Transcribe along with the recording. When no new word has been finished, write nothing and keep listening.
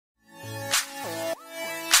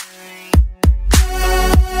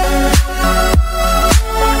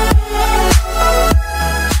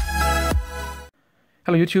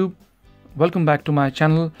Hello YouTube, welcome back to my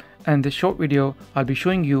channel, and in this short video I'll be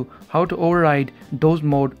showing you how to override Doze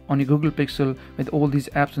mode on your Google Pixel with all these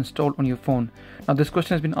apps installed on your phone. Now this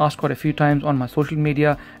question has been asked quite a few times on my social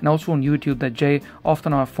media and also on YouTube that Jay,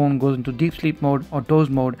 often our phone goes into deep sleep mode or Doze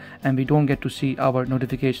mode and we don't get to see our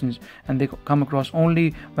notifications, and they come across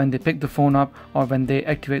only when they pick the phone up or when they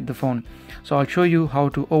activate the phone. So I'll show you how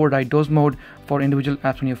to override Doze mode for individual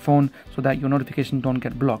apps on your phone so that your notifications don't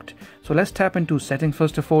get blocked. So let's tap into settings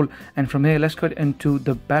first of all, and from here let's go into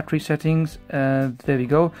the battery settings. There we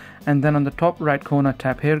go, and then on the top right corner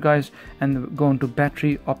tap here guys and go into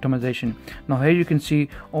battery optimization. Now here you can see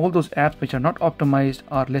all those apps which are not optimized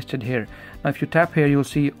are listed here. Now if you tap here you'll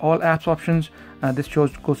see all apps options. This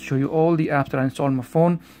goes to show you all the apps that are installed on my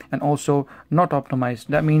phone and also not optimized.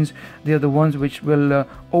 That means they are the ones which will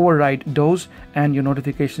override Doze and your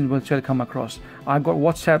notifications will still come across. I've got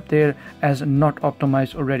WhatsApp there as not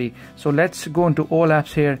optimized already. So let's go into all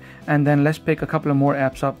apps here and then let's pick a couple of more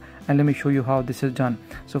apps up and let me show you how this is done.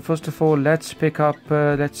 So first of all, let's pick up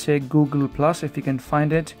let's say Google Plus, if you can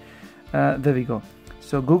find it. There we go.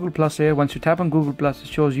 So Google Plus here, once you tap on Google Plus, it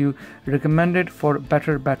shows you recommended for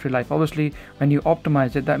better battery life. Obviously when you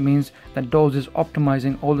optimize it, that means that Doze is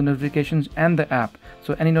optimizing all the notifications and the app,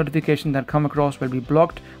 so any notification that come across will be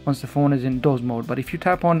blocked once the phone is in Doze mode. But if you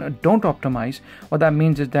tap on don't optimize, what that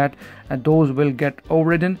means is that Doze will get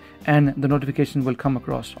overridden and the notification will come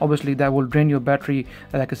across. Obviously that will drain your battery,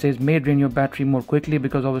 like I say, may drain your battery more quickly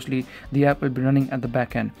because obviously the app will be running at the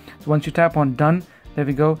back end. So once you tap on done, there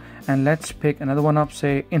we go, and let's pick another one up,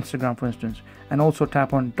 say Instagram for instance, and also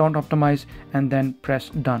tap on don't optimize and then press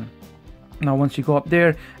done. Now once you go up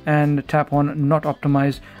there and tap on not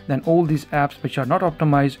optimized, then all these apps which are not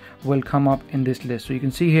optimized will come up in this list. So you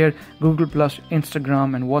can see here Google Plus,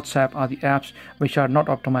 Instagram and WhatsApp are the apps which are not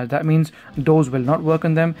optimized. That means Doze will not work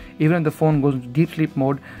on them. Even if the phone goes into deep sleep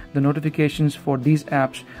mode, the notifications for these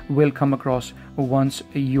apps will come across once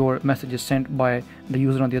your message is sent by the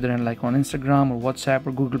user on the other end, like on Instagram or WhatsApp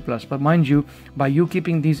or Google Plus. But mind you, by you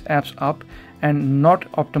keeping these apps up and not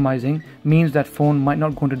optimizing means that phone might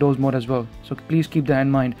not go into Doze mode as well. So please keep that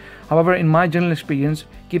in mind. However, in my general experience,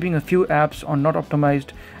 keeping a few apps on not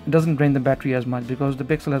optimized doesn't drain the battery as much because the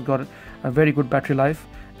Pixel has got a very good battery life,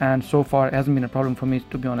 and so far it hasn't been a problem for me,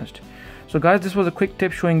 to be honest. So guys, this was a quick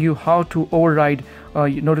tip showing you how to override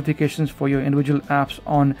notifications for your individual apps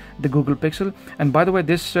on the Google Pixel. And by the way,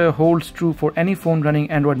 this holds true for any phone running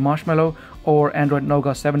Android Marshmallow or Android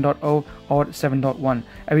Nougat 7.0 or 7.1.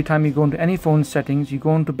 Every time you go into any phone settings, you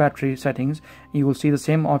go into battery settings, you will see the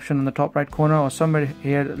same option on the top right corner or somewhere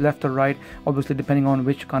here left or right, obviously depending on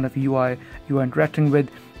which kind of UI you are interacting with.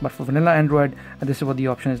 But for vanilla Android, this is what the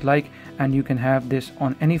option is like, and you can have this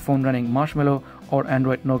on any phone running Marshmallow or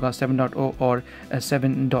Android Nougat 7.0 or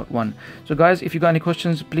 7.1. So guys, if you got any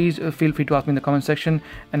questions, please feel free to ask me in the comment section,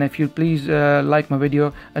 and if you please like my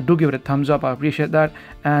video, do give it a thumbs up, I appreciate that,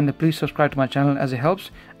 and please subscribe to my channel as it helps,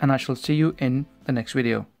 and I shall see you in the next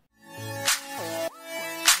video.